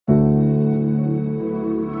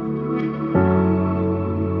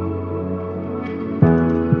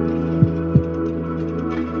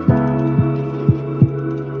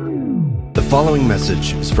following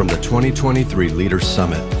message is from the 2023 Leaders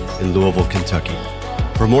Summit in Louisville, Kentucky.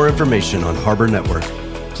 For more information on Harbor Network,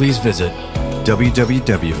 please visit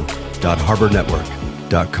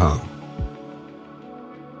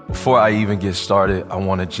www.harbornetwork.com. Before I even get started, I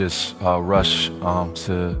want to just rush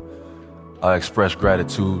to express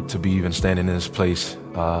gratitude to be even standing in this place.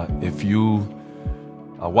 If you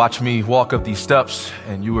watch me walk up these steps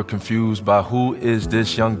and you were confused by who is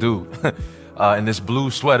this young dude in this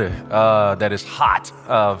blue sweater that is hot,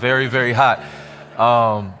 very, very hot,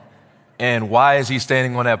 and why is he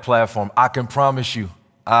standing on that platform? I can promise you,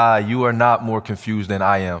 you are not more confused than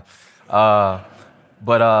I am.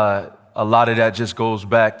 But a lot of that just goes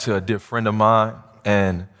back to a dear friend of mine,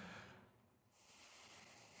 and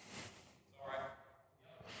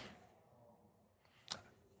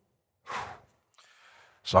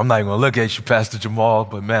so I'm not even gonna look at you, Pastor Jamal,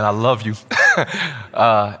 but man, I love you.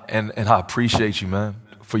 and I appreciate you, man,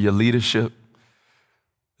 for your leadership.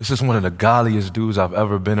 This is one of the godliest dudes I've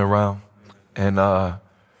ever been around. And for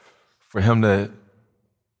him to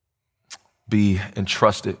be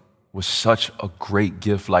entrusted with such a great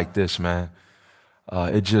gift like this, man,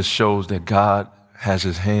 it just shows that God has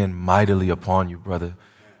his hand mightily upon you, brother.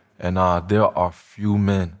 And there are few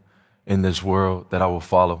men in this world that I will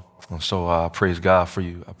follow. And so I praise God for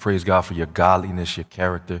you. I praise God for your godliness, your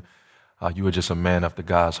character. You are just a man after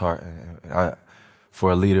God's heart. And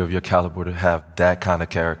for a leader of your caliber to have that kind of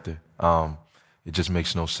character, it just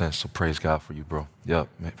makes no sense. So praise God for you, bro. Yep,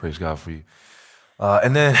 man, praise God for you.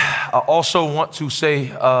 And then I also want to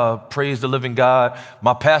say, praise the living God.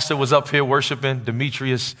 My pastor was up here worshiping,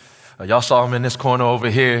 Demetrius. Y'all saw him in this corner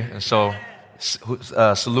over here. And so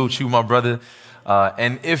salute you, my brother.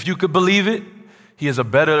 And if you could believe it, he is a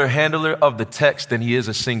better handler of the text than he is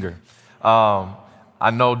a singer. I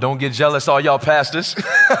know, don't get jealous, all y'all pastors. Because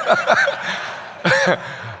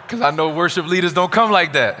I know worship leaders don't come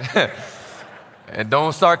like that. And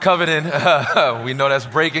don't start coveting. We know that's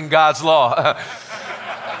breaking God's law.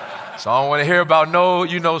 So I don't want to hear about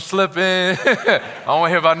slipping. I don't want to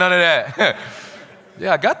hear about none of that.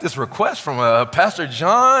 Yeah, I got this request from Pastor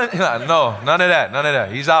John. No, none of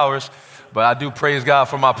that. He's ours. But I do praise God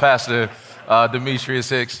for my pastor, Demetrius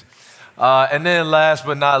Hicks. And then last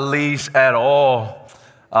but not least at all,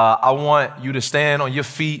 I want you to stand on your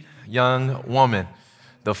feet, young woman.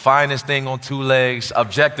 The finest thing on two legs,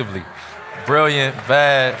 objectively. Brilliant,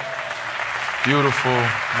 bad, beautiful.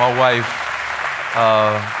 My wife,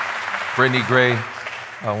 Brittany Gray,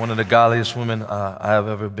 one of the godliest women I have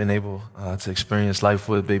ever been able to experience life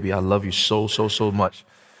with. Baby, I love you so much.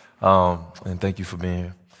 And thank you for being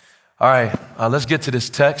here. All right, let's get to this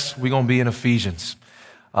text. We're going to be in Ephesians.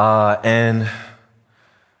 And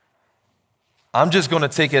I'm just going to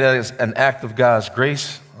take it as an act of God's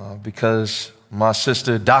grace because my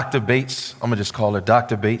sister, Dr. Bates, I'm going to just call her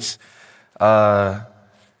Dr. Bates,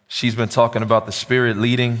 she's been talking about the Spirit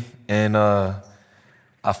leading, and I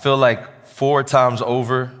feel like 4 times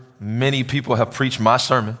over, many people have preached my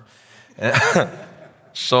sermon.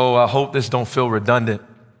 So I hope this don't feel redundant.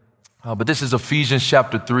 But this is Ephesians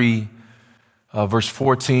chapter 3, verse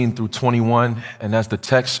 14 through 21, and as the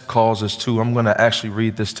text calls us to, I'm going to actually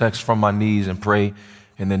read this text from my knees and pray,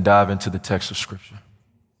 and then dive into the text of Scripture.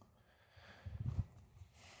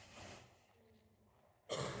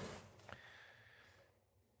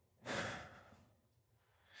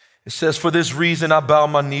 It says, "For this reason I bow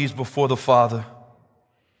my knees before the Father,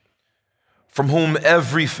 from whom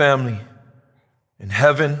every family in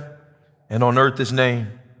heaven and on earth is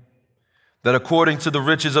named, that according to the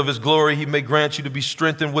riches of his glory, he may grant you to be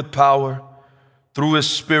strengthened with power through his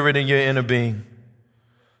Spirit in your inner being,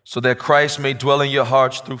 so that Christ may dwell in your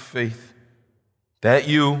hearts through faith, that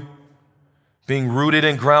you, being rooted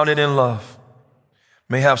and grounded in love,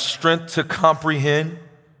 may have strength to comprehend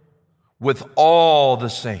with all the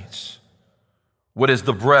saints what is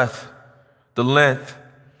the breadth, the length,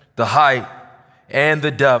 the height, and the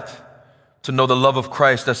depth, to know the love of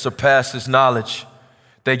Christ that surpasses knowledge,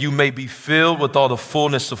 that you may be filled with all the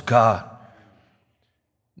fullness of God.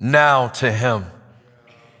 Now to him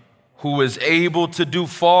who is able to do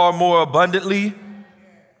far more abundantly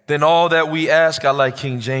than all that we ask," I like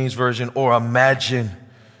King James Version, "or imagine,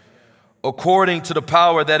 according to the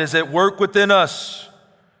power that is at work within us.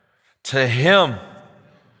 To him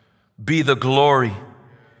be the glory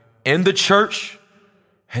in the church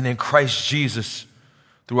and in Christ Jesus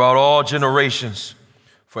throughout all generations,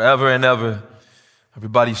 forever and ever."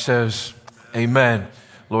 Everybody says, amen.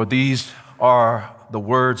 Lord, these are the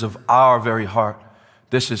words of our very heart.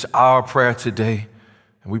 This is our prayer today.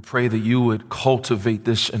 And we pray that you would cultivate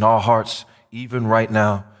this in our hearts, even right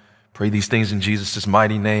now. Pray these things in Jesus'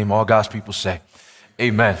 mighty name. All God's people say,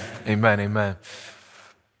 amen, amen, amen.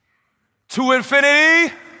 To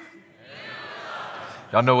infinity.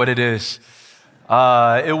 Y'all know what it is.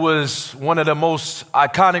 It was one of the most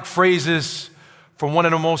iconic phrases from one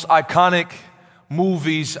of the most iconic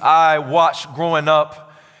movies I watched growing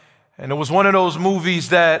up. And it was one of those movies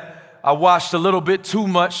that I watched a little bit too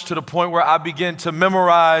much to the point where I began to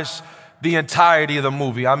memorize the entirety of the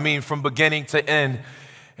movie. I mean, from beginning to end.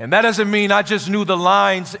 And that doesn't mean I just knew the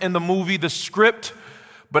lines in the movie, the script,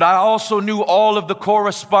 but I also knew all of the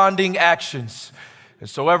corresponding actions. And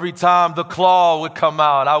so every time the claw would come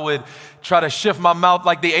out, I would try to shift my mouth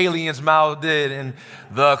like the alien's mouth did, and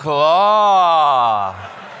the claw.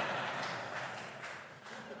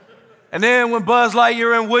 And then when Buzz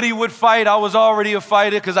Lightyear and Woody would fight, I was already a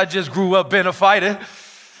fighter because I just grew up being a fighter.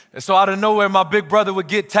 And so out of nowhere, my big brother would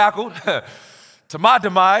get tackled to my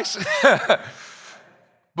demise.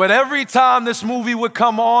 But every time this movie would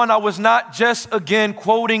come on, I was not just, again,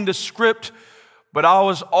 quoting the script, but I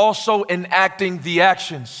was also enacting the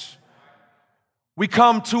actions. We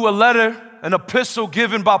come to a letter, an epistle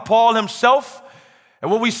given by Paul himself. And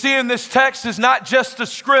what we see in this text is not just the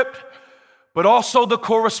script, but also the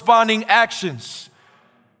corresponding actions.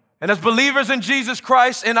 And as believers in Jesus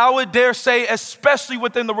Christ, and I would dare say, especially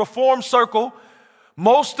within the Reformed circle,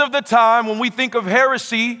 most of the time when we think of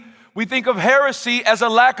heresy as a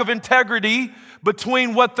lack of integrity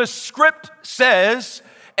between what the script says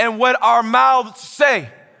and what our mouths say.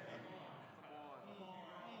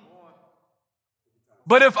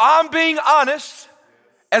 But if I'm being honest,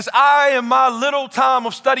 as I in my little time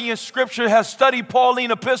of studying scripture has studied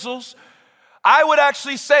Pauline epistles, I would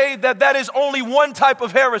actually say that is only one type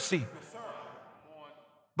of heresy.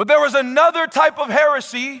 But there is another type of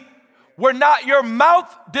heresy where not your mouth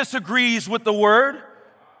disagrees with the word,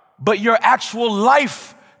 but your actual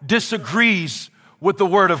life disagrees with the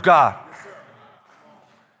word of God.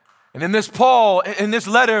 And in this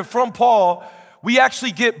letter from Paul, we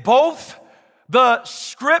actually get both the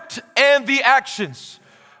script and the actions.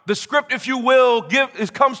 The script, if you will,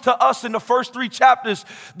 comes to us in the first 3 chapters.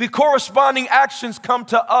 The corresponding actions come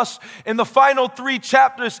to us in the final 3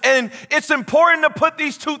 chapters. And it's important to put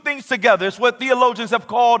these two things together. It's what theologians have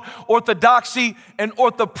called orthodoxy and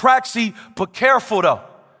orthopraxy. But careful though.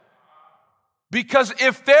 Because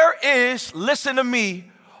if there is, listen to me,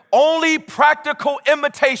 only practical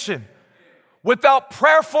imitation without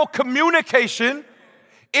prayerful communication,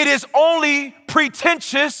 it is only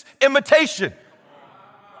pretentious imitation.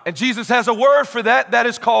 And Jesus has a word for that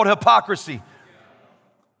is called hypocrisy.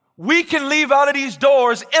 We can leave out of these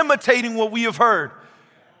doors imitating what we have heard.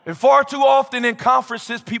 And far too often in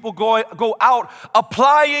conferences, people go out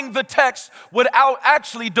applying the text without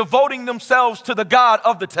actually devoting themselves to the God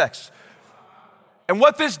of the text. And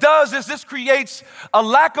what this does is this creates a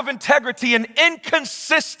lack of integrity and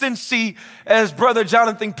inconsistency, as Brother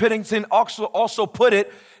Jonathan Piddington also put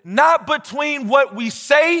it, not between what we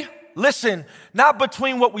say, listen, not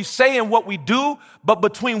between what we say and what we do, but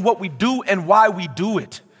between what we do and why we do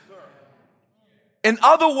it. In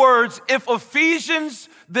other words, if Ephesians,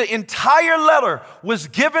 the entire letter was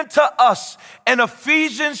given to us, and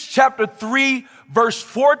Ephesians chapter 3, verse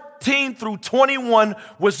 14 through 21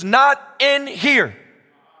 was not in here,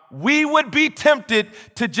 we would be tempted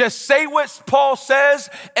to just say what Paul says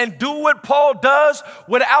and do what Paul does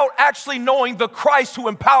without actually knowing the Christ who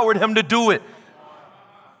empowered him to do it.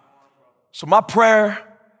 So my prayer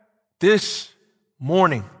this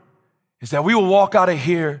morning is that we will walk out of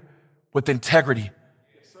here with integrity.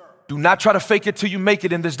 Do not try to fake it till you make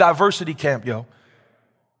it in this diversity camp, yo.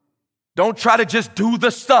 Don't try to just do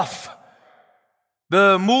the stuff.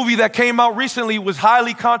 The movie that came out recently was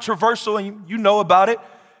highly controversial, and you know about it.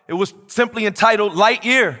 It was simply entitled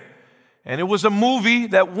Lightyear. And it was a movie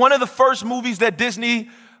that one of the first movies that Disney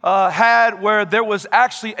had where there was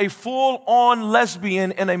actually a full-on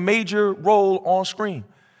lesbian in a major role on screen.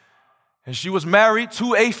 And she was married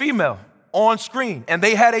to a female on screen. And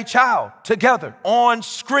they had a child together on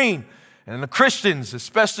screen. And the Christians,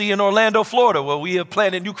 especially in Orlando, Florida, where we have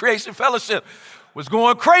planted New Creation Fellowship, was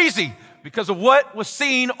going crazy because of what was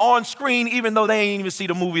seen on screen, even though they ain't even see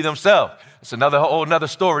the movie themselves. It's another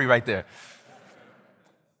story right there.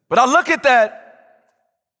 But I look at that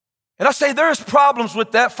and I say there's problems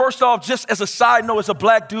with that. First off, just as a side note, as a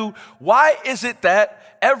black dude, why is it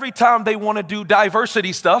that every time they want to do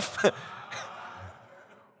diversity stuff,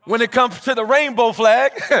 when it comes to the rainbow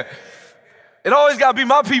flag, it always got to be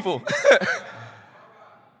my people?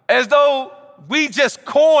 As though we just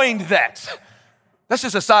coined that. That's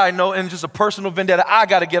just a side note and just a personal vendetta I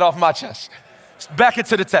got to get off my chest. Back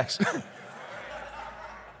into the text.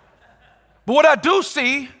 But what I do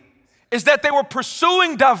see is that they were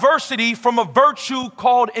pursuing diversity from a virtue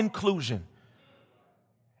called inclusion.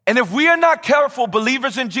 And if we are not careful,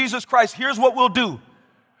 believers in Jesus Christ, here's what we'll do.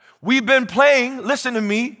 We've been playing, listen to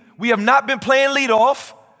me, we have not been playing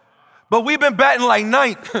leadoff, but we've been batting like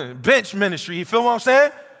ninth, bench ministry, you feel what I'm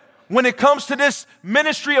saying? When it comes to this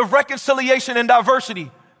ministry of reconciliation and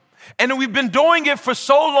diversity. And we've been doing it for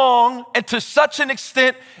so long and to such an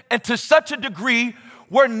extent and to such a degree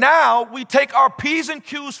where now we take our P's and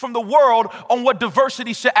Q's from the world on what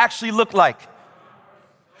diversity should actually look like.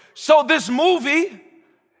 So this movie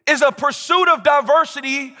is a pursuit of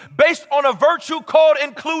diversity based on a virtue called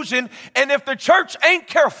inclusion. And if the church ain't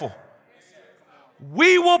careful,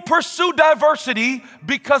 we will pursue diversity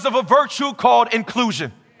because of a virtue called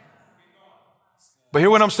inclusion. But hear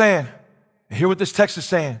what I'm saying. Hear what this text is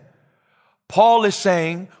saying. Paul is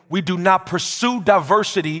saying we do not pursue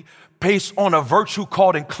diversity based on a virtue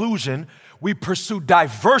called inclusion. We pursue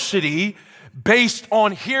diversity based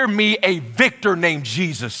on, hear me, a victor named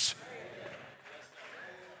Jesus.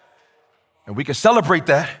 And we can celebrate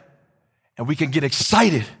that and we can get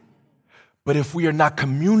excited. But if we are not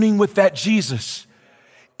communing with that Jesus,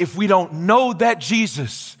 if we don't know that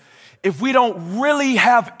Jesus, if we don't really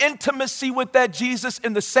have intimacy with that Jesus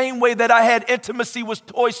in the same way that I had intimacy with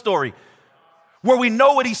Toy Story, where we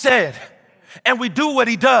know what he said and we do what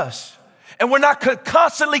he does, and we're not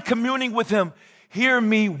constantly communing with him, hear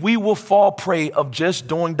me, we will fall prey of just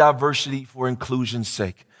doing diversity for inclusion's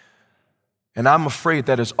sake. And I'm afraid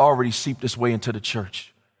that has already seeped its way into the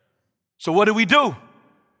church. So what do?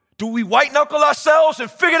 Do we white knuckle ourselves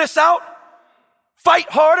and figure this out? Fight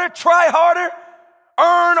harder, try harder,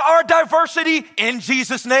 earn our diversity in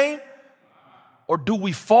Jesus' name? Or do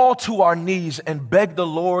we fall to our knees and beg the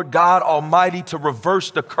Lord God Almighty to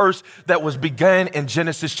reverse the curse that was begun in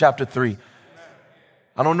Genesis chapter 3?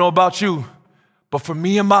 I don't know about you, but for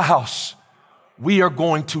me and my house, we are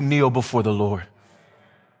going to kneel before the Lord.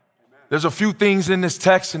 There's a few things in this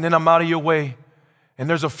text, and then I'm out of your way. And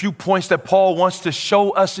there's a few points that Paul wants to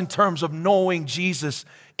show us in terms of knowing Jesus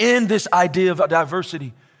in this idea of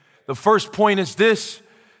diversity. The first point is this,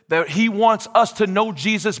 that he wants us to know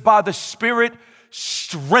Jesus by the Spirit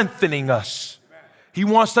strengthening us. He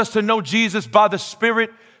wants us to know Jesus by the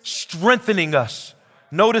Spirit strengthening us.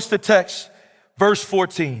 Notice the text, verse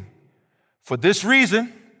 14. For this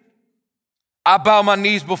reason, I bow my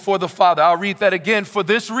knees before the Father. I'll read that again. For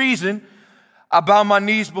this reason, I bow my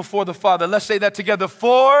knees before the Father. Let's say that together.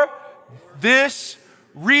 For this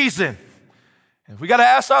reason. And we got to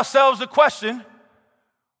ask ourselves the question,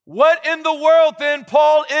 what in the world then,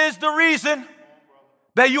 Paul, is the reason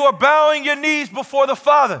that you are bowing your knees before the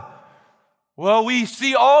Father? Well, we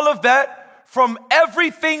see all of that from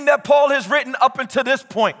everything that Paul has written up until this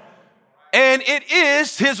point. And it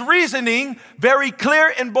is his reasoning very clear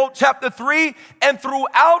in both chapter 3 and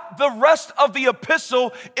throughout the rest of the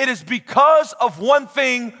epistle. It is because of one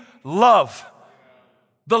thing, love.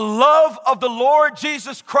 The love of the Lord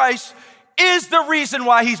Jesus Christ is the reason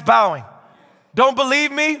why he's bowing. Don't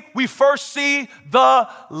believe me? We first see the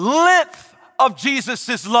length of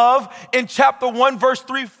Jesus' love in chapter 1, verse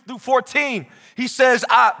 3 through 14. He says,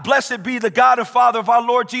 blessed be the God and Father of our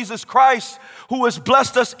Lord Jesus Christ, who has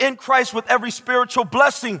blessed us in Christ with every spiritual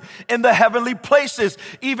blessing in the heavenly places,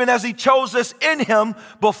 even as he chose us in him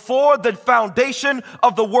before the foundation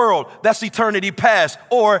of the world. That's eternity past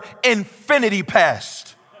or infinity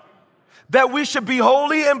past. That we should be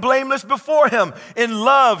holy and blameless before him. In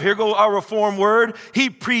love, here goes our reform word, he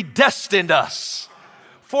predestined us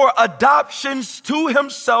for adoptions to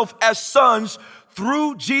himself as sons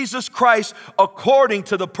through Jesus Christ, according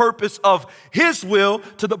to the purpose of his will,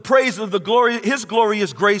 to the praise of his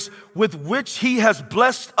glorious grace, with which he has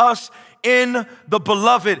blessed us in the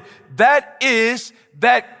beloved. That is,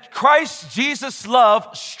 that Christ Jesus'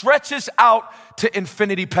 love stretches out to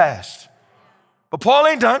infinity past. But Paul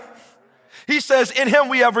ain't done. He says, in him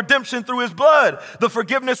we have redemption through his blood, the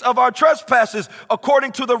forgiveness of our trespasses,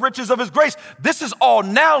 according to the riches of his grace. This is all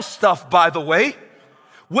now stuff, by the way,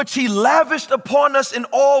 which he lavished upon us in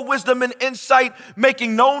all wisdom and insight,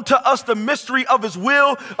 making known to us the mystery of his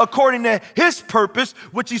will, according to his purpose,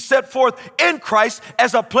 which he set forth in Christ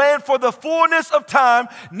as a plan for the fullness of time,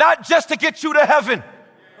 not just to get you to heaven,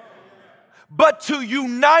 but to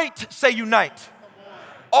unite, say unite,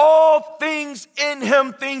 all things in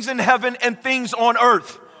him, things in heaven and things on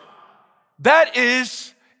earth. That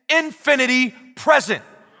is infinity present.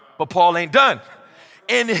 But Paul ain't done.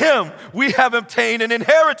 In him we have obtained an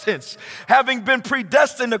inheritance, having been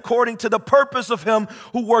predestined according to the purpose of him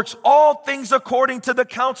who works all things according to the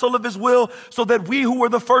counsel of his will, so that we who were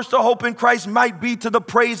the first to hope in Christ might be to the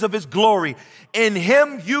praise of his glory. In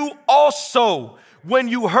him you also, when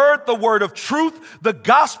you heard the word of truth, the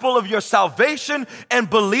gospel of your salvation, and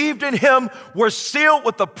believed in him, were sealed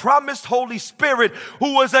with the promised Holy Spirit,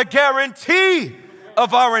 who was a guarantee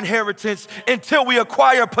of our inheritance until we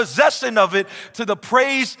acquire possession of it, to the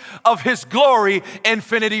praise of his glory,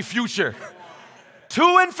 infinity future.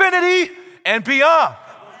 To infinity and beyond.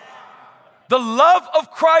 The love of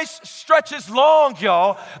Christ stretches long,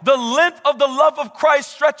 y'all. The length of the love of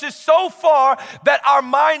Christ stretches so far that our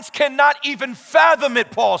minds cannot even fathom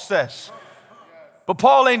it, Paul says. But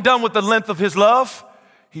Paul ain't done with the length of his love.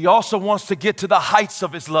 He also wants to get to the heights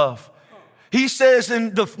of his love. He says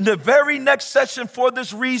in the very next section, for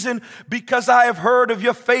this reason, because I have heard of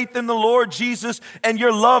your faith in the Lord Jesus and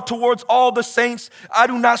your love towards all the saints, I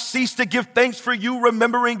do not cease to give thanks for you,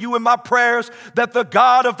 remembering you in my prayers, that the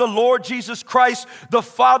God of the Lord Jesus Christ, the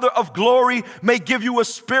Father of glory, may give you a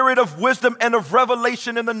spirit of wisdom and of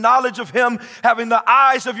revelation in the knowledge of him, having the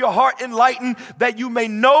eyes of your heart enlightened, that you may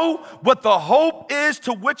know what the hope is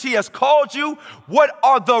to which he has called you, what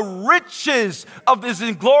are the riches of his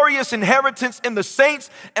glorious inheritance in the saints,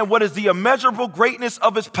 and what is the immeasurable greatness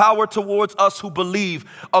of his power towards us who believe,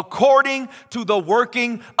 according to the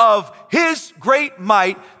working of his great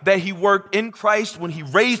might that he worked in Christ when he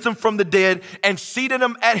raised him from the dead and seated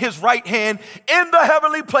him at his right hand in the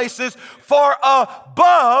heavenly places, far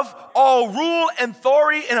above all rule and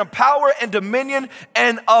authority and power and dominion,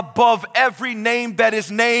 and above every name that is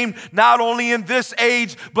named, not only in this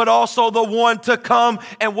age, but also the one to come.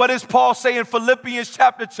 And what does Paul say in Philippians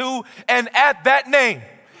chapter 2? And at that name,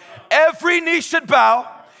 every knee should bow,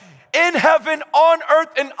 in heaven, on earth,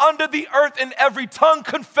 and under the earth, and every tongue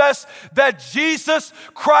confess that Jesus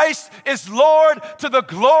Christ is Lord, to the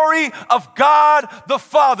glory of God the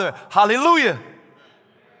Father. Hallelujah.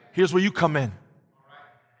 Here's where you come in.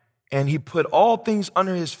 And he put all things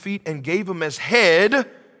under his feet and gave him as head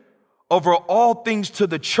over all things to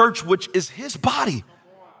the church, which is his body,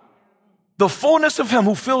 the fullness of him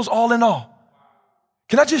who fills all in all.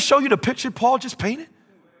 Can I just show you the picture Paul just painted?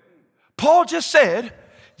 Paul just said,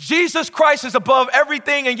 Jesus Christ is above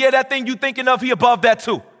everything, and yet that thing you thinking of, he above that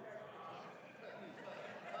too.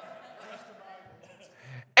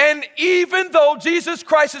 And even though Jesus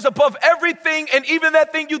Christ is above everything, and even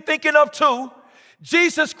that thing you thinking of too,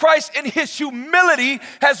 Jesus Christ in his humility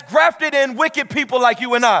has grafted in wicked people like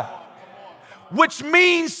you and I. Which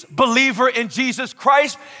means, believer in Jesus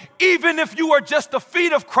Christ, even if you are just the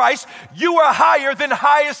feet of Christ, you are higher than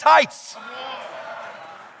highest heights.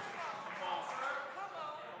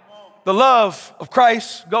 The love of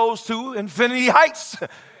Christ goes to infinity heights.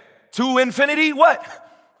 To infinity what?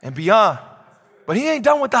 And beyond. But he ain't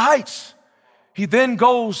done with the heights. He then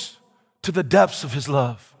goes to the depths of his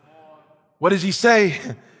love. What does he say?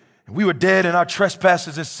 We were dead in our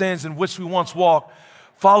trespasses and sins in which we once walked,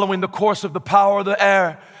 following the course of the power of the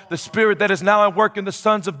air, the spirit that is now at work in the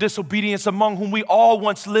sons of disobedience, among whom we all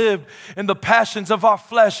once lived in the passions of our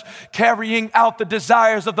flesh, carrying out the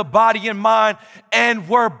desires of the body and mind, and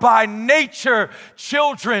were by nature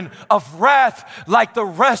children of wrath like the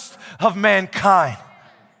rest of mankind.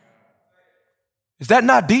 Is that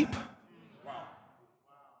not deep?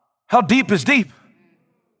 How deep is deep?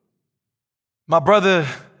 My brother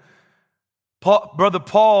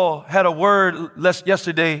Paul had a word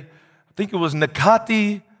yesterday. I think it was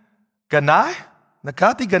Nakati Ganai.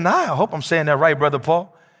 Nakati Ganai. I hope I'm saying that right, Brother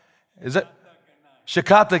Paul. Is it?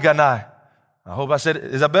 Shakata Ganai. I hope I said it.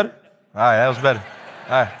 Is that better? All right, that was better.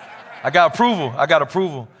 All right. I got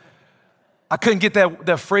approval. I couldn't get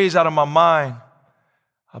that phrase out of my mind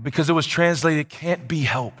because it was translated, can't be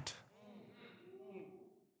helped.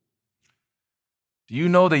 Do you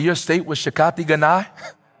know that your state was Shakati Ganai?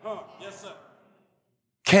 Yes, sir.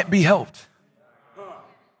 Can't be helped.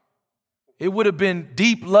 It would have been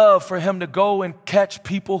deep love for him to go and catch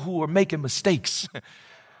people who were making mistakes.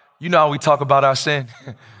 You know how we talk about our sin.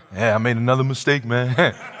 Yeah, I made another mistake,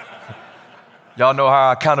 man. Y'all know how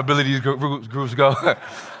our accountability groups go.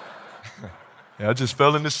 Yeah, I just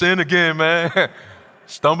fell into sin again, man.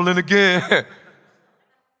 Stumbling again.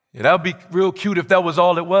 Yeah, that would be real cute if that was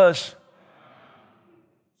all it was.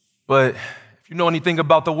 But if you know anything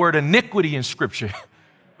about the word iniquity in Scripture,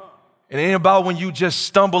 it ain't about when you just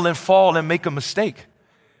stumble and fall and make a mistake.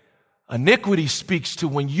 Iniquity speaks to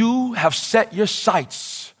when you have set your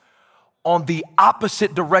sights on the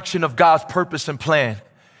opposite direction of God's purpose and plan.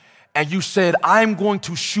 And you said, I'm going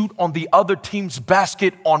to shoot on the other team's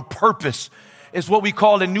basket on purpose. is what we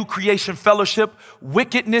call in New Creation Fellowship,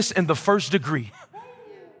 wickedness in the first degree,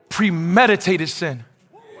 premeditated sin.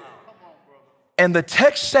 And the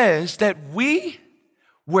text says that we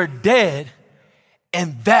were dead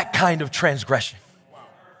in that kind of transgression.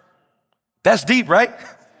 That's deep, right?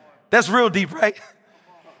 That's real deep, right?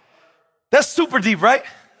 That's super deep, right?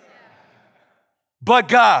 But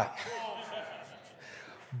God,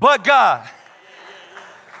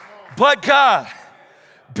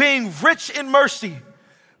 being rich in mercy,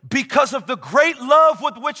 because of the great love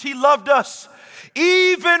with which he loved us,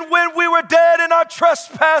 even when we were dead in our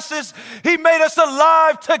trespasses, he made us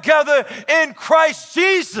alive together in Christ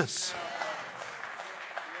Jesus.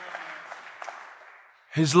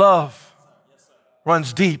 His love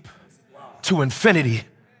runs deep to infinity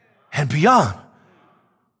and beyond.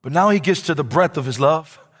 But now he gets to the breadth of his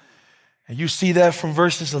love. And you see that from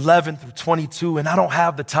verses 11 through 22. And I don't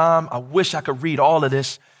have the time. I wish I could read all of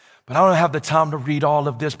this, but I don't have the time to read all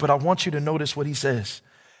of this. But I want you to notice what he says.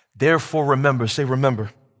 Therefore, remember, say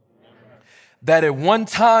remember, that at one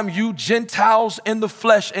time you Gentiles in the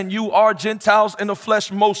flesh, and you are Gentiles in the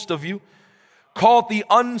flesh, most of you, called the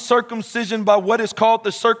uncircumcision by what is called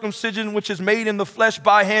the circumcision, which is made in the flesh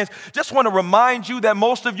by hands. Just want to remind you that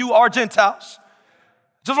most of you are Gentiles.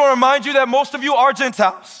 Just want to remind you that most of you are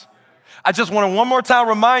Gentiles. I just want to one more time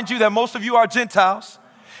remind you that most of you are Gentiles.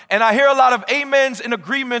 And I hear a lot of amens and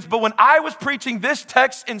agreements, but when I was preaching this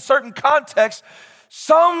text in certain contexts,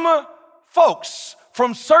 some folks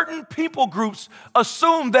from certain people groups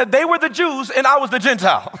assumed that they were the Jews and I was the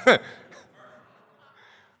Gentile.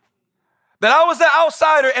 That I was the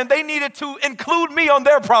outsider and they needed to include me on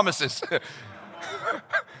their promises.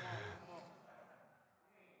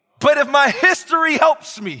 But if my history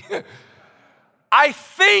helps me, I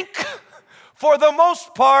think for the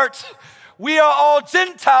most part, we are all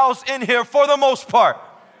Gentiles in here for the most part.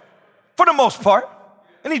 For the most part.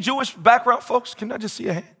 Any Jewish background folks? Can I just see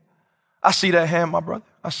a hand? I see that hand, my brother.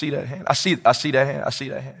 I see that hand. I see that hand. I see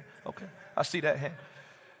that hand. Okay. I see that hand.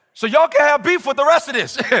 So y'all can have beef with the rest of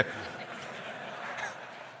this.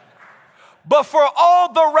 But for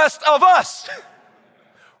all the rest of us,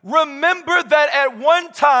 remember that at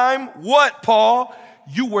one time, what, Paul?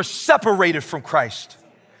 You were separated from Christ,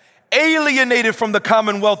 alienated from the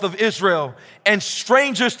commonwealth of Israel, and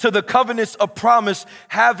strangers to the covenants of promise,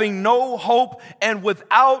 having no hope and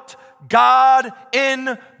without God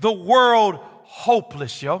in the world.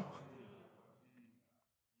 Hopeless, yo.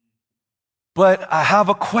 But I have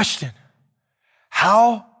a question.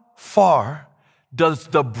 How far does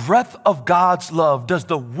the breadth of God's love, does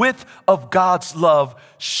the width of God's love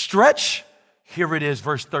stretch? Here it is,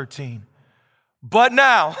 verse 13. But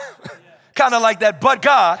now, kind of like that, but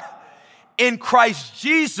God, in Christ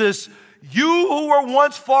Jesus, you who were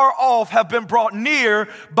once far off have been brought near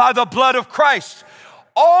by the blood of Christ.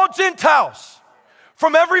 All Gentiles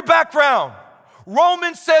from every background.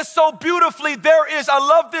 Romans says so beautifully, there is, I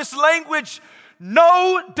love this language,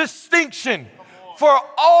 no distinction. For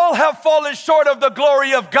all have fallen short of the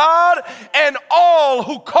glory of God, and all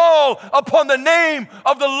who call upon the name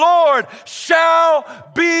of the Lord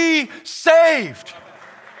shall be saved.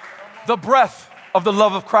 The breadth of the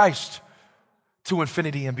love of Christ to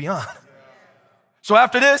infinity and beyond. So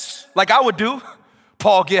after this, like I would do,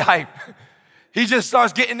 Paul get hyped. He just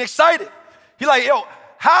starts getting excited. He's like, yo,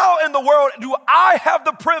 how in the world do I have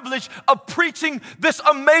the privilege of preaching this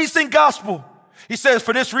amazing gospel? He says,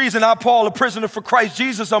 for this reason, I, Paul, a prisoner for Christ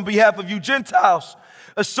Jesus, on behalf of you Gentiles,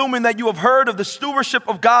 assuming that you have heard of the stewardship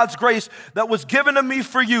of God's grace that was given to me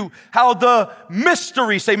for you, how the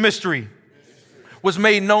mystery, say mystery, was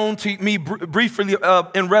made known to me briefly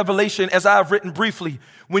in Revelation, as I have written briefly.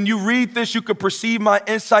 When you read this, you could perceive my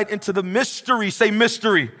insight into the mystery, say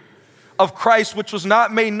mystery, of Christ, which was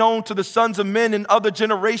not made known to the sons of men in other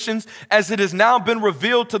generations, as it has now been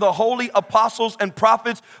revealed to the holy apostles and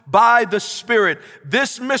prophets by the Spirit.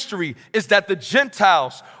 This mystery is that the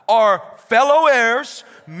Gentiles are fellow heirs,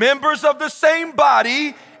 members of the same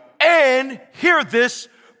body, and, hear this,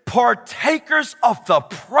 partakers of the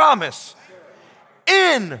promise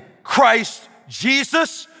in Christ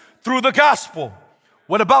Jesus through the gospel.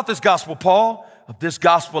 What about this gospel, Paul? Of this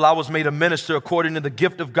gospel I was made a minister according to the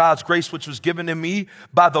gift of God's grace, which was given to me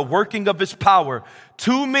by the working of his power.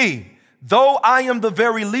 To me, though I am the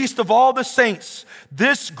very least of all the saints,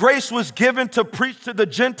 this grace was given to preach to the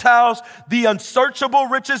Gentiles the unsearchable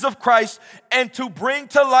riches of Christ, and to bring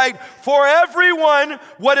to light for everyone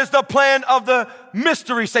what is the plan of the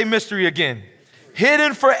mystery, say mystery again,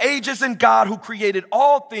 hidden for ages in God who created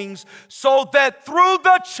all things, so that through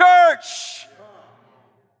the church,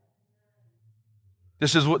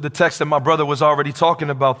 This is what the text that my brother was already talking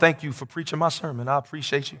about. Thank you for preaching my sermon. I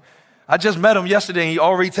appreciate you. I just met him yesterday and he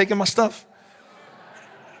already taking my stuff.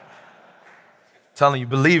 Telling you,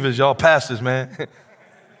 believers, y'all pastors, man.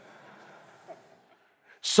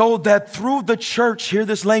 So that through the church, hear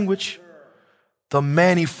this language, the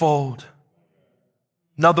manifold,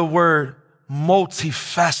 another word,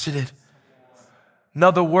 multifaceted.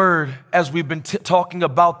 Another word, as we've been talking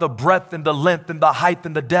about the breadth and the length and the height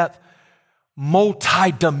and the depth,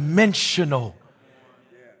 multidimensional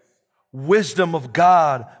wisdom of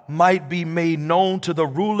God might be made known to the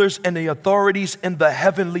rulers and the authorities in the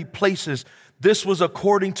heavenly places. This was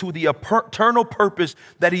according to the eternal purpose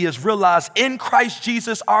that he has realized in Christ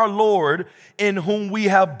Jesus our Lord, in whom we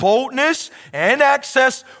have boldness and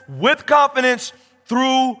access with confidence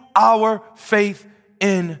through our faith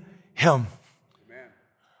in him. Amen.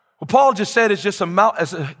 What Paul just said is just a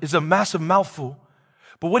massive mouthful.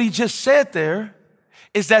 But what he just said there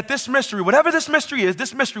is that this mystery, whatever this mystery is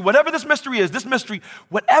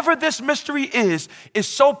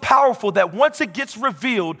so powerful that once it gets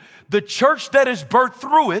revealed, the church that is birthed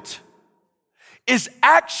through it is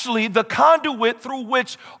actually the conduit through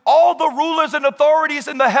which all the rulers and authorities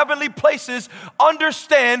in the heavenly places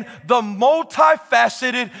understand the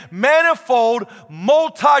multifaceted, manifold,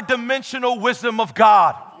 multidimensional wisdom of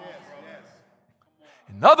God.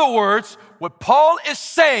 In other words, what Paul is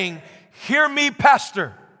saying, hear me,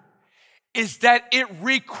 pastor, is that it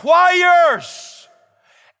requires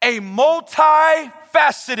a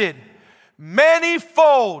multifaceted,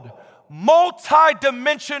 manifold,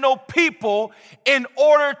 multidimensional people in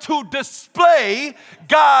order to display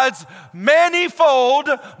God's manifold,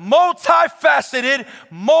 multifaceted,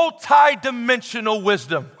 multidimensional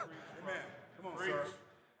wisdom.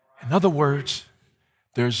 In other words,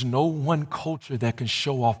 there's no one culture that can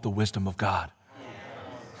show off the wisdom of God.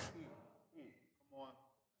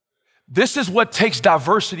 This is what takes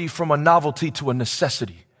diversity from a novelty to a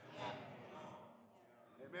necessity.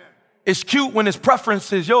 It's cute when his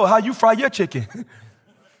preference is, yo, how you fry your chicken?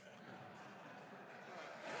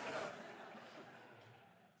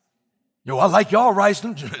 Yo, I like y'all rice.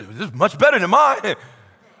 This is much better than mine.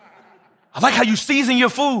 I like how you season your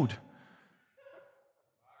food.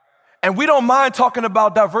 And we don't mind talking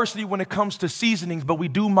about diversity when it comes to seasonings, but we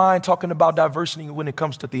do mind talking about diversity when it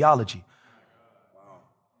comes to theology.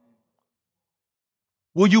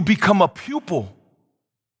 Will you become a pupil,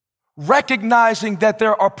 recognizing that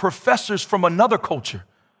there are professors from another culture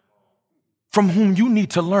from whom you need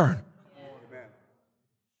to learn?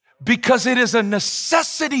 Because it is a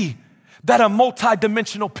necessity that a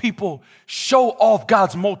multidimensional people show off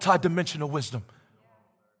God's multidimensional wisdom.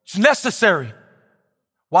 It's necessary.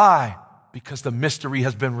 Why? Because the mystery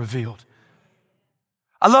has been revealed.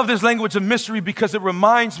 I love this language of mystery because it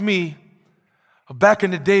reminds me of back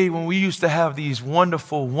in the day when we used to have these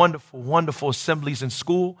wonderful, wonderful, wonderful assemblies in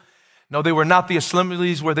school. No, they were not the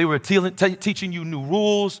assemblies where they were teaching you new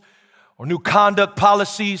rules or new conduct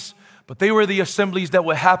policies, but they were the assemblies that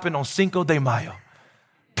would happen on Cinco de Mayo,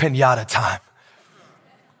 piñata time.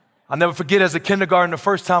 I'll never forget as a kindergarten, the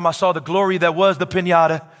first time I saw the glory that was the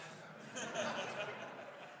piñata.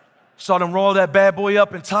 Saw them roll that bad boy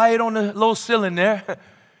up and tie it on the little ceiling there.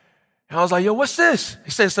 And I was like, yo, what's this? He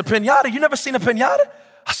said, it's a piñata. You never seen a piñata?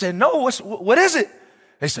 I said, no, what is it?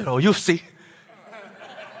 They said, oh, you'll see.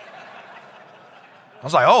 I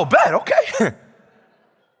was like, oh, bet, okay.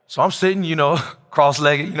 So I'm sitting,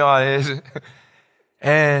 cross-legged, you know how it is.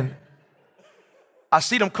 And I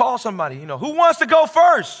see them call somebody, who wants to go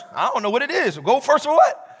first? I don't know what it is. Go first or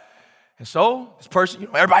what? And so this person,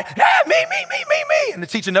 everybody, me. And the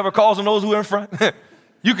teacher never calls on those who are in front.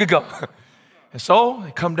 You could go. And so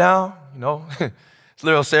they come down, it's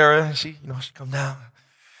little Sarah, she come down.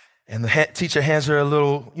 And the teacher hands her a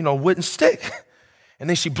little, wooden stick. And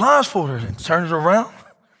then she blindfolds her and turns her around.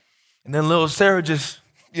 And then little Sarah just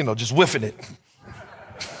whiffing it. You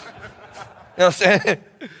know what I'm saying?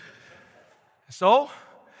 So,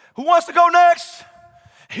 who wants to go next?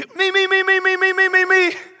 Me.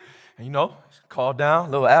 And called down,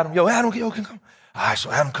 little Adam. Yo, Adam, can come. All right, so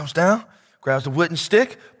Adam comes down, grabs the wooden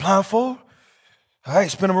stick, blindfold. All right,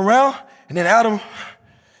 spin him around. And then Adam,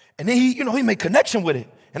 and then he made connection with it.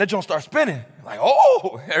 And that joint starts spinning. Like,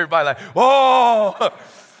 oh, everybody like, oh.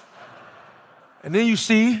 And then you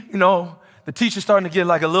see, the teacher starting to get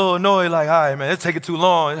like a little annoyed, like, all right, man, it's taking too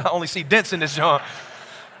long. I only see dents in this joint.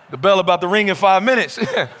 The bell about to ring in 5 minutes.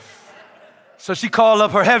 So she called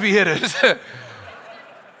up her heavy hitters.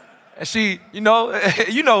 And she, you know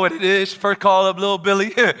what it is. She first called up little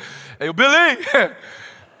Billy. Hey, Billy.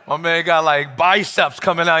 My man got like biceps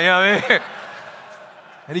coming out, you know what I mean?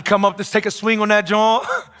 And he come up to take a swing on that joint.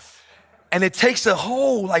 And it takes a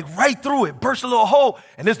hole, like right through it, bursts a little hole.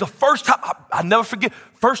 And it's the first time, I never forget,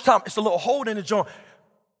 first time it's a little hole in the joint.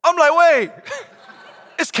 I'm like, wait,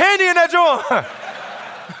 it's candy in that joint.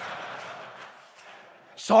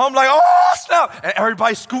 So I'm like, oh, snap. And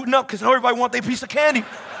everybody's scooting up because everybody want their piece of candy.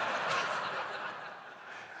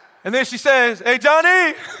 And then she says, hey,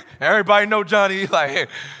 Johnny. And everybody know Johnny. He's like, a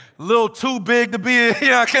little too big to be in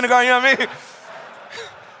kindergarten, you know what I mean?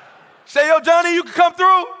 Say, yo, Johnny, you can come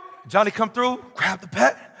through. Johnny come through, grab the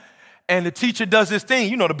pet, and the teacher does this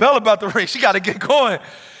thing. You know, the bell about to ring. She got to get going.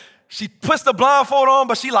 She puts the blindfold on,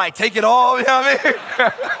 but she like, take it off, you know what I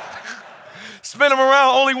mean? Spin him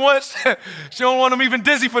around only once. She don't want him even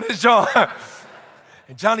dizzy for this job.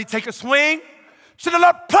 And Johnny take a swing to the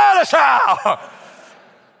left, platter.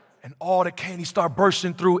 And all the candy start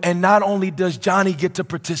bursting through. And not only does Johnny get to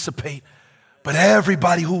participate, but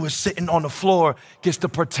everybody who was sitting on the floor gets to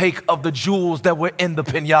partake of the jewels that were in the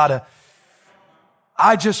piñata.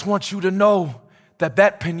 I just want you to know that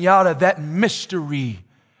that piñata, that mystery,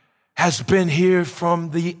 has been here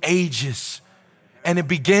from the ages. And it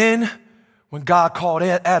began when God called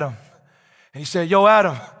Adam. And he said, yo,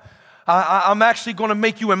 Adam, I'm actually going to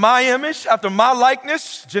make you in my image, after my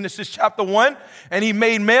likeness, Genesis chapter 1. And he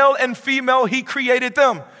made male and female, he created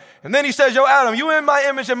them. And then he says, yo, Adam, you in my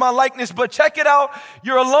image and my likeness, but check it out.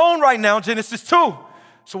 You're alone right now, Genesis 2.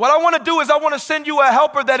 So what I want to do is I want to send you a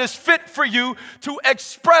helper that is fit for you to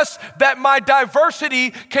express that my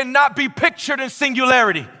diversity cannot be pictured in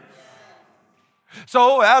singularity.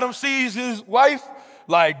 So Adam sees his wife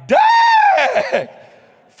like, dang!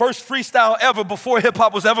 First freestyle ever before hip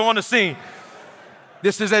hop was ever on the scene.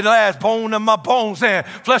 This is at last bone in my bones and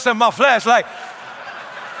flesh in my flesh. Like,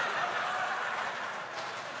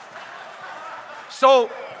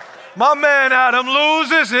 so my man Adam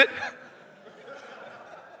loses it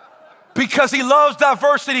because he loves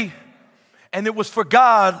diversity. And it was for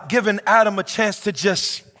God giving Adam a chance to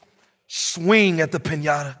just swing at the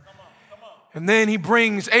piñata. And then he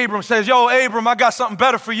brings Abram, says, yo, Abram, I got something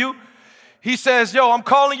better for you. He says, yo, I'm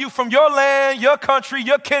calling you from your land, your country,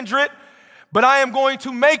 your kindred, but I am going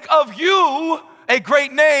to make of you a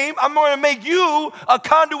great name. I'm going to make you a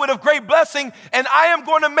conduit of great blessing, and I am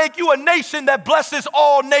going to make you a nation that blesses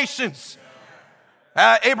all nations.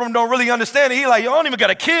 Abram don't really understand it. He's like, yo, I don't even got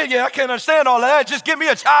a kid yet. I can't understand all of that. Just give me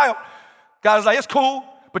a child. God's like, it's cool,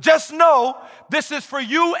 but just know this is for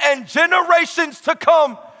you and generations to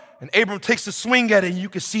come. And Abram takes a swing at it, and you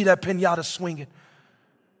can see that piñata swinging.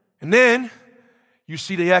 And then you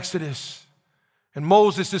see the Exodus. And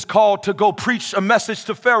Moses is called to go preach a message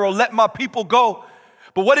to Pharaoh, let my people go.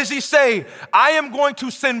 But what does he say? I am going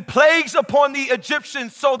to send plagues upon the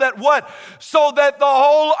Egyptians so that what? So that the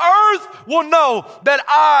whole earth will know that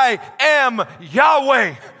I am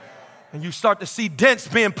Yahweh. And you start to see dents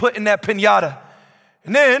being put in that piñata.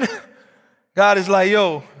 And then God is like,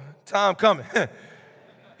 yo, time coming.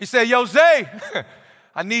 He said, yo, Zay,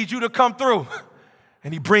 I need you to come through.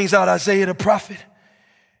 And he brings out Isaiah the prophet.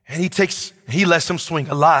 And he lets him swing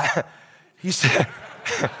a lot. He said,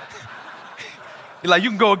 he's like, you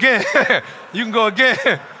can go again. You can go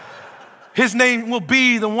again. His name will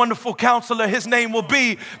be the wonderful counselor. His name will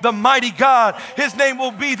be the mighty God. His name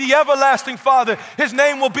will be the everlasting Father. His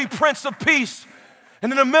name will be Prince of Peace.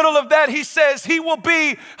 And in the middle of that, he says, he will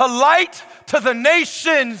be a light to the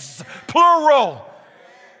nations, plural.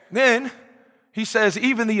 Then he says,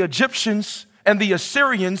 even the Egyptians and the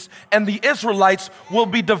Assyrians and the Israelites will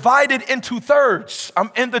be divided into thirds.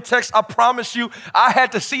 I'm in the text, I promise you, I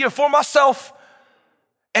had to see it for myself.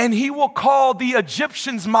 And he will call the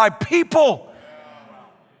Egyptians my people.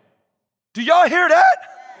 Do y'all hear that?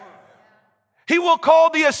 He will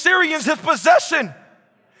call the Assyrians his possession.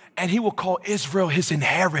 And he will call Israel his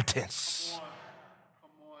inheritance.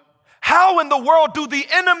 How in the world do the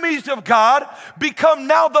enemies of God become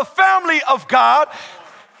now the family of God?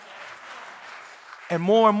 And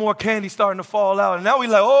more candy starting to fall out. And now we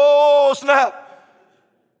like, oh, snap.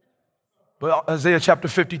 But Isaiah chapter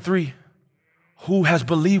 53, who has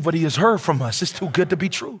believed what he has heard from us? It's too good to be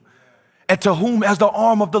true. And to whom has the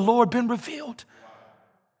arm of the Lord been revealed?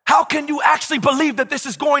 How can you actually believe that this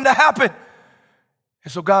is going to happen?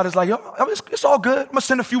 And so God is like, yo, it's all good. I'm going to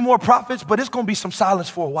send a few more prophets, but it's going to be some silence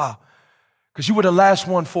for a while. Because you were the last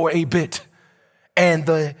one for a bit. And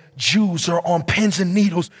the Jews are on pins and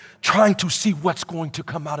needles trying to see what's going to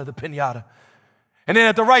come out of the piñata. And then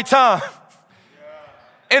at the right time,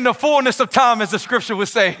 in the fullness of time, as the scripture would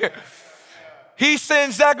say, he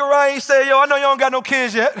sends Zechariah. He said, yo, I know you don't got no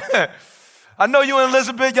kids yet. I know you and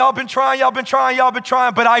Elizabeth, y'all been trying,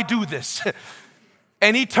 but I do this.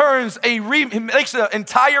 And he he makes an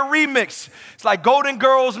entire remix. It's like Golden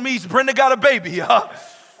Girls meets Brenda Got a Baby.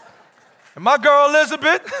 And my girl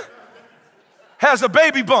Elizabeth has a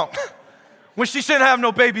baby bump when she shouldn't have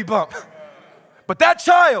no baby bump. But that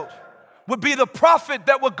child would be the prophet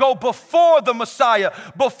that would go before the Messiah,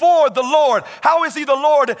 before the Lord. How is he the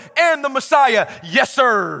Lord and the Messiah? Yes,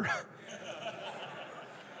 sir.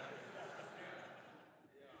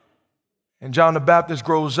 And John the Baptist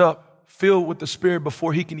grows up filled with the Spirit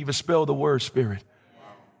before he can even spell the word Spirit.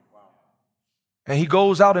 And he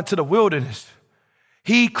goes out into the wilderness.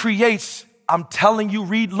 He creates, I'm telling you,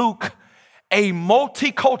 read Luke, a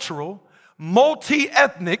multicultural,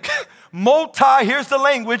 multi-ethnic, here's the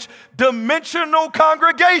language, dimensional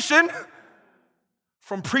congregation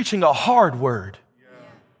from preaching a hard word.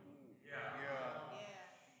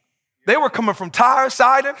 They were coming from Tyre,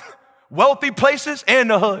 Sidon, wealthy places, and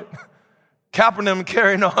the hood. Capernaum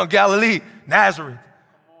carrying on, Galilee, Nazareth.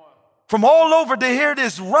 From all over to hear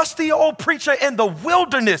this rusty old preacher in the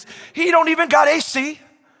wilderness. He don't even got AC.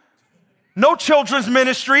 No children's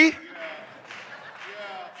ministry.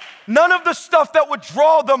 None of the stuff that would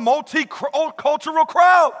draw the multicultural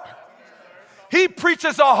crowd. He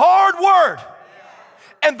preaches a hard word.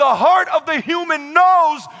 And the heart of the human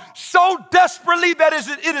knows so desperately that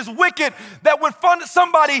it is wicked that when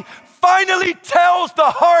somebody finally tells the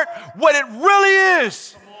heart what it really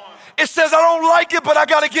is, it says, I don't like it, but I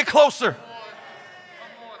got to get closer.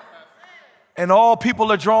 And all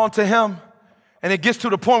people are drawn to him. And it gets to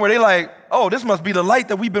the point where they're like, oh, this must be the light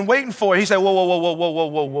that we've been waiting for. He said, whoa, whoa, whoa, whoa, whoa, whoa,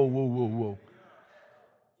 whoa, whoa, whoa, whoa, whoa.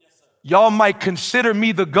 Y'all might consider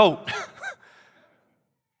me the GOAT.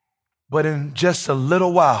 But in just a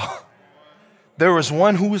little while, there was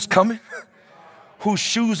one who was coming, whose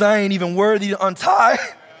shoes I ain't even worthy to untie.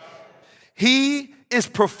 He is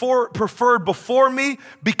preferred before me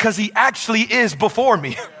because he actually is before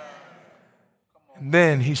me. And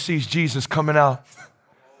then he sees Jesus coming out.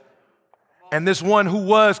 And this one who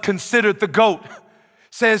was considered the GOAT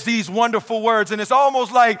says these wonderful words. And it's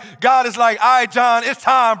almost like God is like, all right, John, it's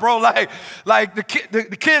time, bro. Like the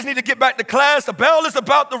kids need to get back to class. The bell is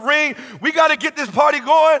about to ring. We got to get this party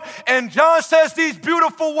going. And John says these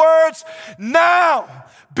beautiful words. Now,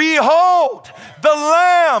 behold, the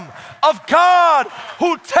Lamb of God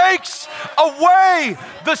who takes away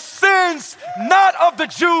the sins, not of the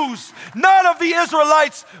Jews, not of the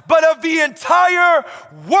Israelites, but of the entire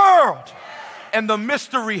world. And the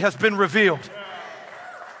mystery has been revealed.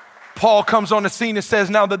 Paul comes on the scene and says,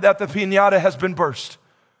 now that the piñata has been burst,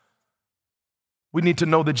 we need to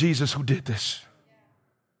know the Jesus who did this.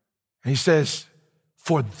 And he says,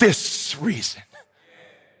 for this reason,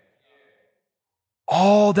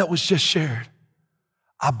 all that was just shared,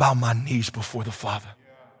 I bow my knees before the Father.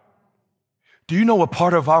 Do you know what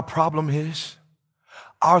part of our problem is?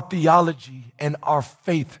 Our theology and our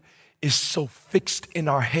faith is so fixed in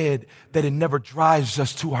our head that it never drives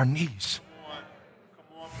us to our knees.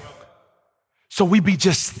 Come on, brother. So we be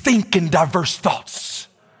just thinking diverse thoughts.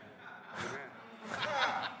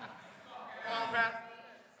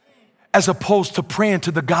 As opposed to praying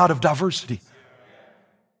to the God of diversity.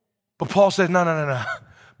 But Paul says, no.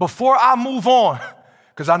 Before I move on,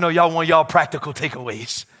 because I know y'all want y'all practical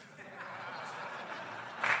takeaways.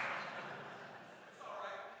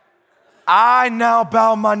 I now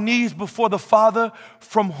bow my knees before the Father,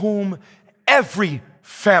 from whom every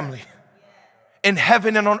family in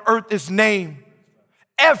heaven and on earth is named.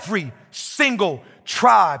 Every single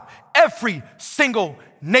tribe, every single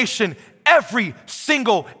nation, every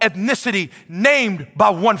single ethnicity named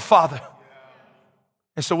by one Father.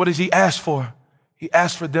 And so what does he ask for? He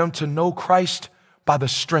asks for them to know Christ by the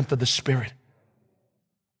strength of the Spirit.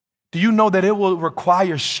 Do you know that it will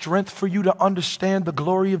require strength for you to understand the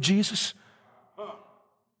glory of Jesus?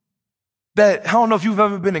 That, I don't know if you've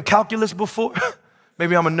ever been in calculus before.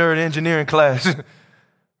 Maybe I'm a nerd in engineering class.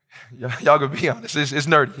 Y'all gonna be honest, it's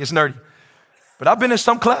nerdy. But I've been in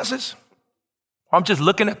some classes where I'm just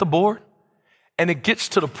looking at the board and it gets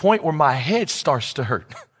to the point where my head starts to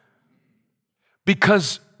hurt.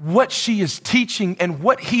 Because what she is teaching and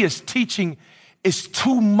what he is teaching is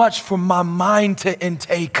too much for my mind to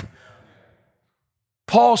intake.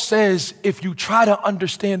 Paul says, if you try to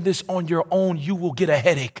understand this on your own, you will get a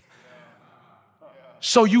headache.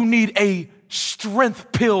 So you need a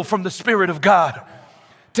strength pill from the Spirit of God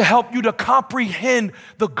to help you to comprehend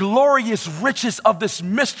the glorious riches of this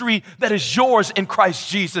mystery that is yours in Christ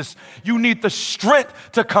Jesus. You need the strength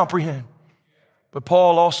to comprehend. But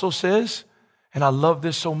Paul also says, and I love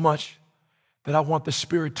this so much, that I want the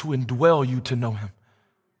Spirit to indwell you to know him.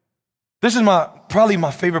 This is probably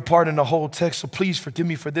my favorite part in the whole text, so please forgive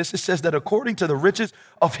me for this. It says that according to the riches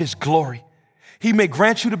of his glory, he may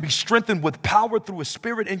grant you to be strengthened with power through his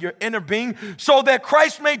spirit in your inner being, so that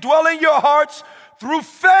Christ may dwell in your hearts through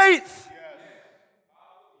faith.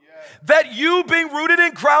 That you being rooted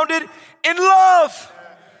and grounded in love.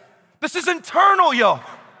 This is internal, yo.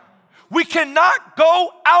 We cannot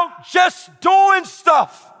go out just doing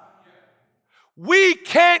stuff. We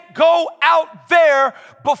can't go out there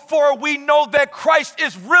before we know that Christ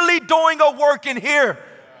is really doing a work in here.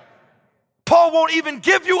 Paul won't even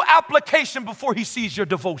give you application before he sees your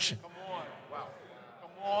devotion. Come on. Wow. Come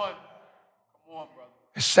on. Come on, brother.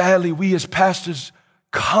 And sadly, we as pastors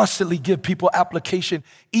constantly give people application,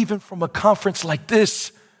 even from a conference like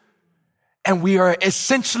this. And we are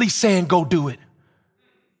essentially saying, go do it.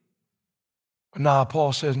 But nah,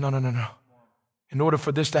 Paul says, no. In order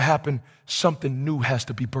for this to happen, something new has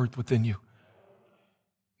to be birthed within you.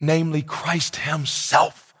 Namely, Christ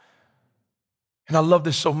himself. And I love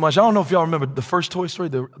this so much. I don't know if y'all remember the first Toy Story,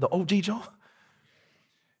 the OG John.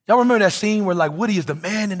 Y'all remember that scene where like Woody is the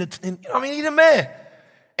man he's the man.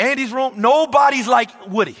 Andy's room, nobody's like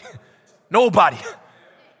Woody. Nobody.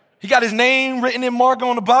 He got his name written in marker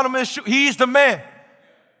on the bottom of his shoe. He's the man.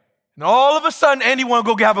 And all of a sudden, Andy want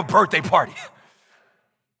to go have a birthday party.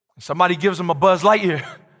 Somebody gives him a Buzz Lightyear.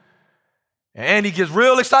 And Andy gets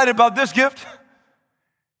real excited about this gift.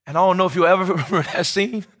 And I don't know if you'll ever remember that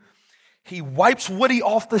scene. He wipes Woody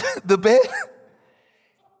off the bed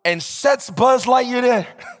and sets Buzz Lightyear there.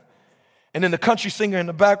 And then the country singer in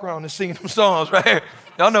the background is singing them songs right here.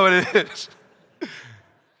 Y'all know what it is.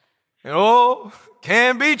 And oh,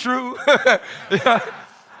 can be true.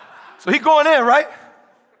 So he going in, right?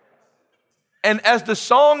 And as the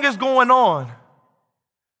song is going on,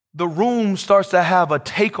 the room starts to have a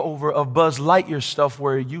takeover of Buzz Lightyear stuff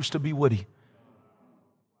where it used to be Woody.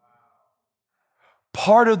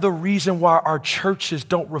 Part of the reason why our churches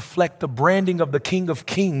don't reflect the branding of the King of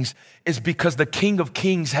Kings is because the King of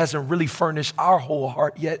Kings hasn't really furnished our whole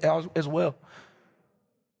heart yet as well.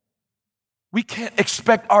 We can't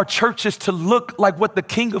expect our churches to look like what the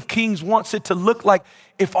King of Kings wants it to look like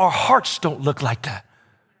if our hearts don't look like that.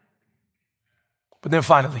 But then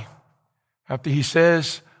finally, after he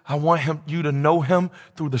says, I want you to know him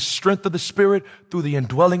through the strength of the Spirit, through the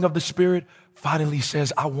indwelling of the Spirit, finally he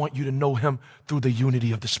says, I want you to know him through the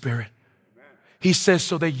unity of the Spirit. Amen. He says,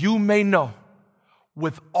 so that you may know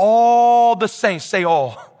with all the saints, say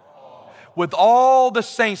all. With all the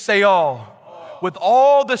saints, say all. With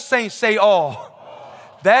all the saints, say all.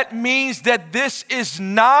 That means that this is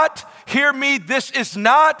not, hear me, this is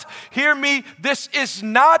not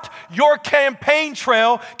your campaign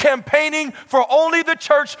trail, campaigning for only the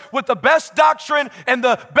church with the best doctrine and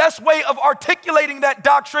the best way of articulating that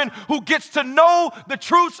doctrine, who gets to know the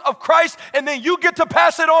truths of Christ, and then you get to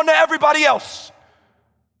pass it on to everybody else.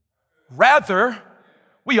 Rather,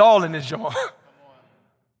 we all in this joint.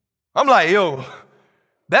 I'm like, yo,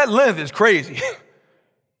 that length is crazy.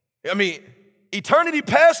 I mean, eternity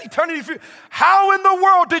past, eternity future. How in the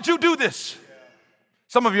world did you do this?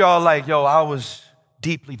 Some of y'all are like, yo, I was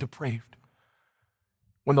deeply depraved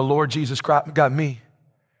when the Lord Jesus Christ got me,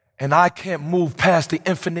 and I can't move past the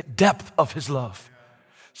infinite depth of his love.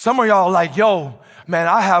 Some of y'all are like, yo, man,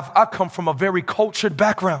 I come from a very cultured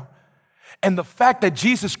background. And the fact that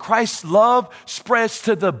Jesus Christ's love spreads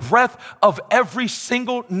to the breadth of every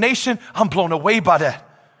single nation, I'm blown away by that.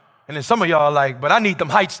 And then some of y'all are like, but I need them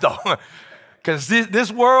heights though. Because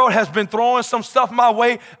this world has been throwing some stuff my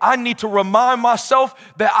way. I need to remind myself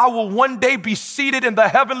that I will one day be seated in the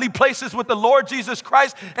heavenly places with the Lord Jesus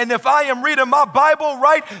Christ. And if I am reading my Bible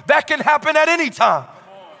right, that can happen at any time.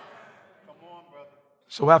 Come on, brother.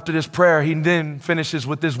 So after this prayer, he then finishes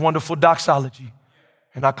with this wonderful doxology.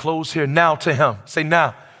 And I close here. Now to him. Say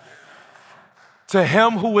now. To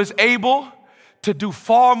him who is able to do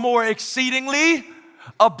far more exceedingly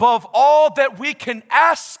above all that we can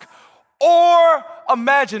ask or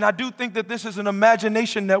imagine. I do think that this is an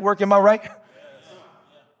imagination network. Am I right?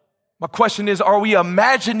 My question is, are we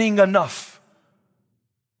imagining enough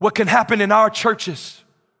what can happen in our churches?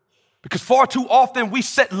 Because far too often we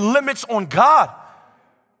set limits on God,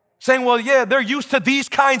 saying, well, yeah, they're used to these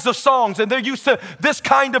kinds of songs and they're used to this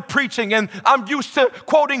kind of preaching, and I'm used to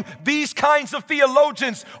quoting these kinds of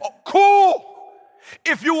theologians. Oh, cool.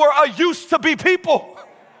 If you were a used to be people.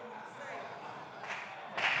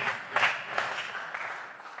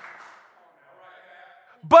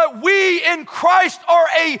 But we in Christ are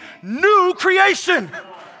a new creation.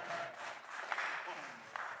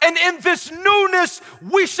 And in this newness,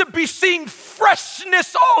 we should be seeing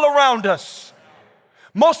freshness all around us.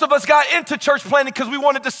 Most of us got into church planting because we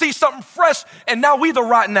wanted to see something fresh, and now we the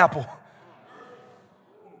rotten apple.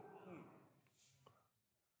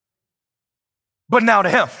 But now to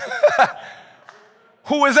him,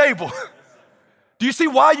 who is able. Do you see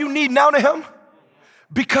why you need now to him?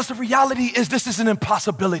 Because the reality is this is an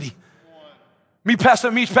impossibility. Me,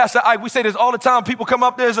 Pastor Ike, we say this all the time. People come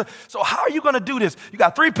up there, so how are you going to do this? You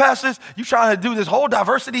got 3 pastors, you trying to do this whole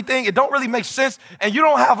diversity thing. It don't really make sense, and you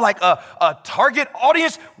don't have like a target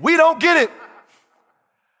audience. We don't get it.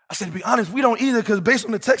 I said, to be honest, we don't either, because based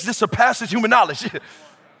on the text, this surpasses human knowledge.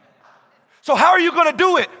 So how are you going to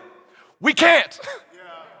do it? We can't.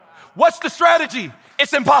 What's the strategy?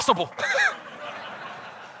 It's impossible.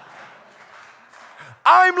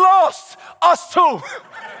 I'm lost, us too.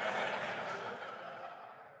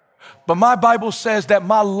 But my Bible says that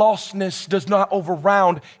my lostness does not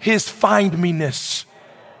overround his find-me-ness.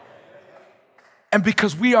 And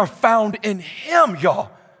because we are found in him, y'all,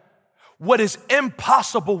 what is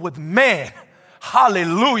impossible with man,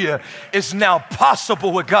 hallelujah, is now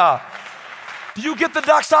possible with God. Do you get the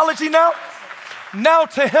doxology now? Now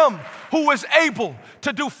to him who is able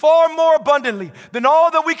to do far more abundantly than all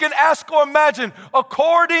that we can ask or imagine,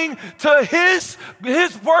 according to his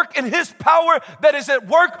work and his power that is at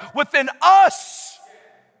work within us.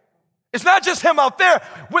 It's not just him out there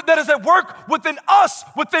that is at work within us,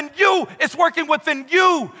 within you. It's working within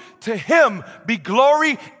you. To him be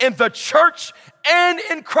glory in the church and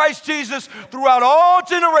in Christ Jesus throughout all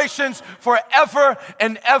generations, forever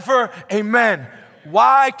and ever. Amen.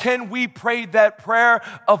 Why can we pray that prayer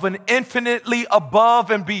of an infinitely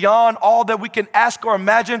above and beyond all that we can ask or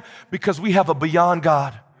imagine? Because we have a beyond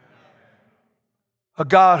God. A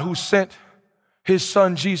God who sent his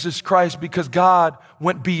son Jesus Christ, because God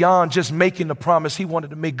went beyond just making the promise. He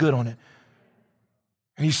wanted to make good on it.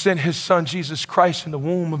 And he sent his son Jesus Christ in the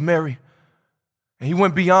womb of Mary. And he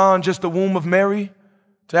went beyond just the womb of Mary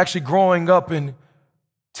to actually growing up and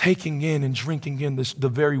taking in and drinking in the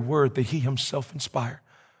very word that he himself inspired.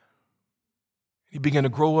 He began to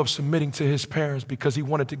grow up submitting to his parents because he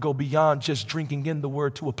wanted to go beyond just drinking in the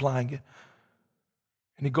word to applying it.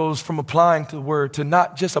 And he goes from applying the word to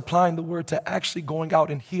not just applying the word to actually going out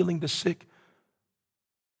and healing the sick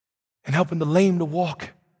and helping the lame to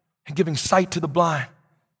walk and giving sight to the blind.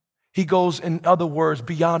 He goes, in other words,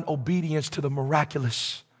 beyond obedience to the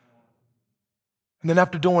miraculous. And then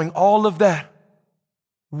after doing all of that,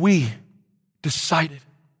 we decided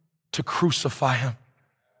to crucify him.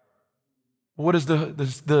 What does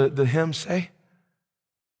the hymn say?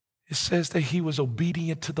 It says that he was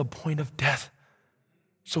obedient to the point of death.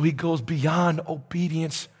 So he goes beyond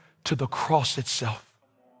obedience to the cross itself.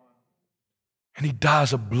 And he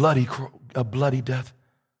dies a bloody death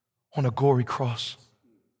on a gory cross.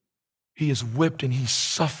 He is whipped and he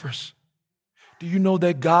suffers. Do you know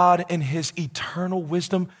that God in his eternal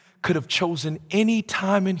wisdom could have chosen any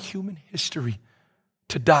time in human history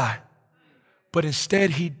to die? But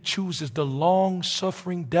instead, he chooses the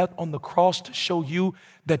long-suffering death on the cross to show you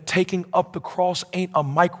that taking up the cross ain't a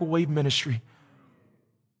microwave ministry.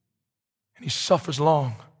 And he suffers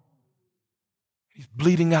long. He's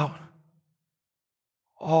bleeding out,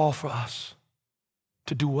 all for us.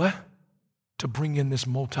 To do what? To bring in this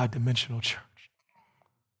multidimensional church.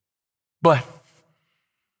 But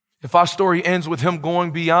if our story ends with him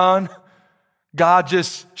going beyond, God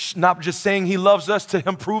just not just saying he loves us, to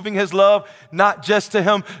him proving his love, not just to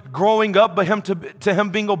him growing up, but to him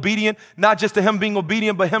being obedient, not just to him being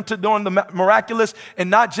obedient, but him to doing the miraculous, and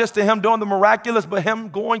not just to him doing the miraculous, but him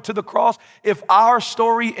going to the cross. If our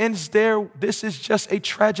story ends there, this is just a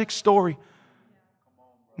tragic story.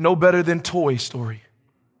 No better than Toy Story.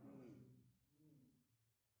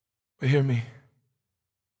 But hear me.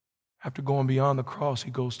 After going beyond the cross, he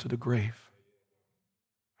goes to the grave.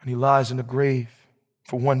 And he lies in the grave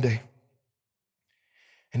for one day.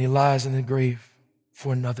 And he lies in the grave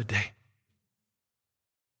for another day.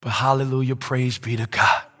 But hallelujah, praise be to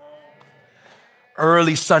God.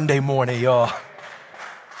 Early Sunday morning, y'all.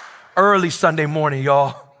 Early Sunday morning,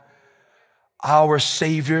 y'all. Our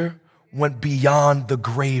Savior went beyond the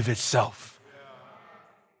grave itself.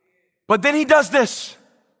 But then he does this.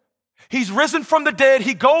 He's risen from the dead.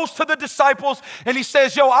 He goes to the disciples and he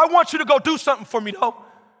says, yo, I want you to go do something for me, though.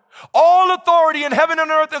 All authority in heaven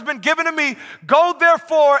and earth has been given to me. Go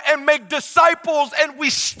therefore and make disciples. And we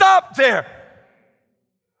stop there.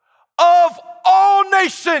 Of all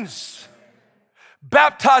nations,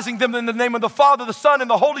 baptizing them in the name of the Father, the Son, and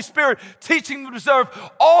the Holy Spirit, teaching them to observe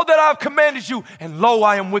all that I've commanded you. And lo,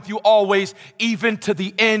 I am with you always, even to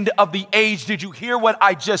the end of the age. Did you hear what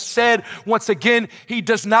I just said? Once again, he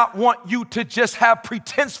does not want you to just have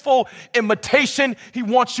pretenseful imitation. He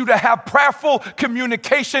wants you to have prayerful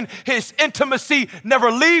communication. His intimacy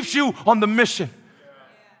never leaves you on the mission.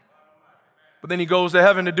 But then he goes to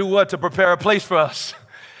heaven to do what? To prepare a place for us.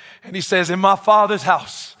 And he says, in my Father's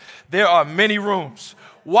house, there are many rooms.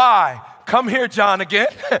 Why? Come here, John, again.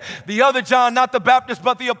 The other John, not the Baptist,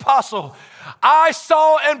 but the apostle. I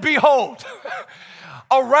saw and behold,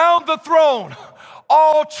 around the throne,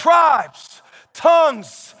 all tribes,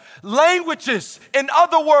 tongues, languages, in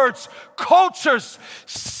other words, cultures,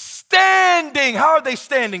 standing. How are they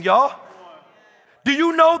standing, y'all? Do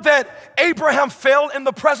you know that Abraham fell in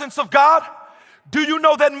the presence of God? Do you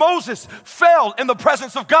know that Moses fell in the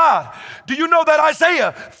presence of God? Do you know that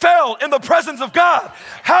Isaiah fell in the presence of God?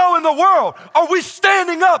 How in the world are we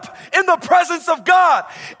standing up in the presence of God?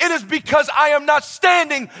 It is because I am not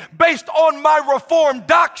standing based on my Reformed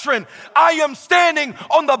doctrine. I am standing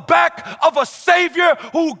on the back of a Savior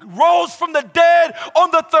who rose from the dead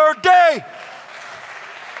on the third day.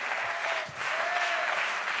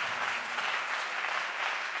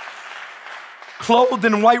 Clothed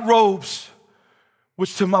in white robes,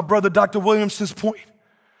 which to my brother Dr. Williamson's point,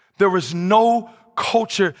 there is no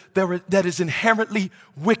culture that is inherently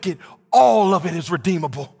wicked. All of it is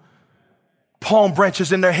redeemable. Palm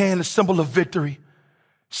branches in their hand, a symbol of victory,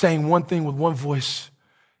 saying one thing with one voice: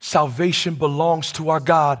 salvation belongs to our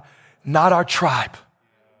God, not our tribe,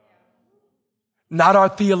 not our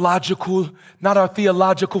theological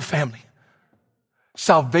family.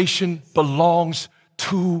 Salvation belongs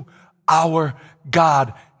to our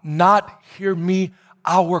God, not, hear me,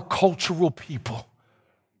 our cultural people.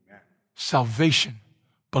 Salvation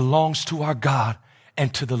belongs to our God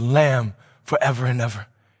and to the Lamb forever and ever.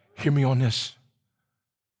 Hear me on this.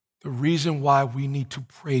 The reason why we need to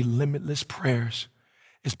pray limitless prayers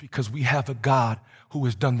is because we have a God who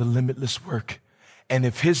has done the limitless work. And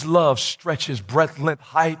if his love stretches breadth, length,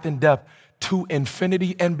 height, and depth to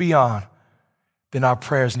infinity and beyond, then our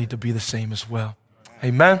prayers need to be the same as well.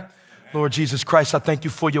 Amen. Lord Jesus Christ, I thank you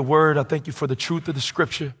for your word. I thank you for the truth of the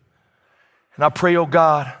scripture. And I pray, oh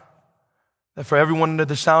God, that for everyone under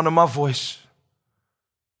the sound of my voice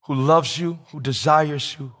who loves you, who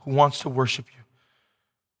desires you, who wants to worship you,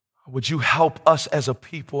 would you help us as a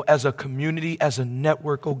people, as a community, as a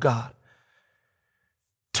network, oh God,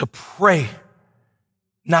 to pray,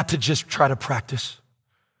 not to just try to practice.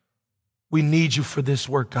 We need you for this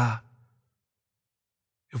work, God.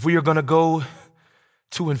 If we are going to go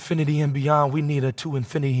to infinity and beyond, we need a to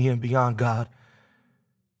infinity and beyond, God.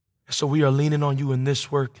 So we are leaning on you in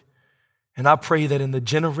this work. And I pray that in the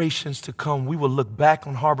generations to come, we will look back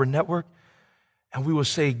on Harbor Network and we will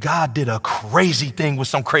say, God did a crazy thing with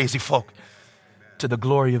some crazy folk. To the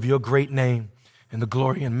glory of your great name and the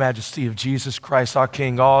glory and majesty of Jesus Christ, our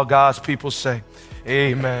King. All God's people say,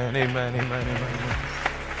 amen, amen, amen, amen, amen.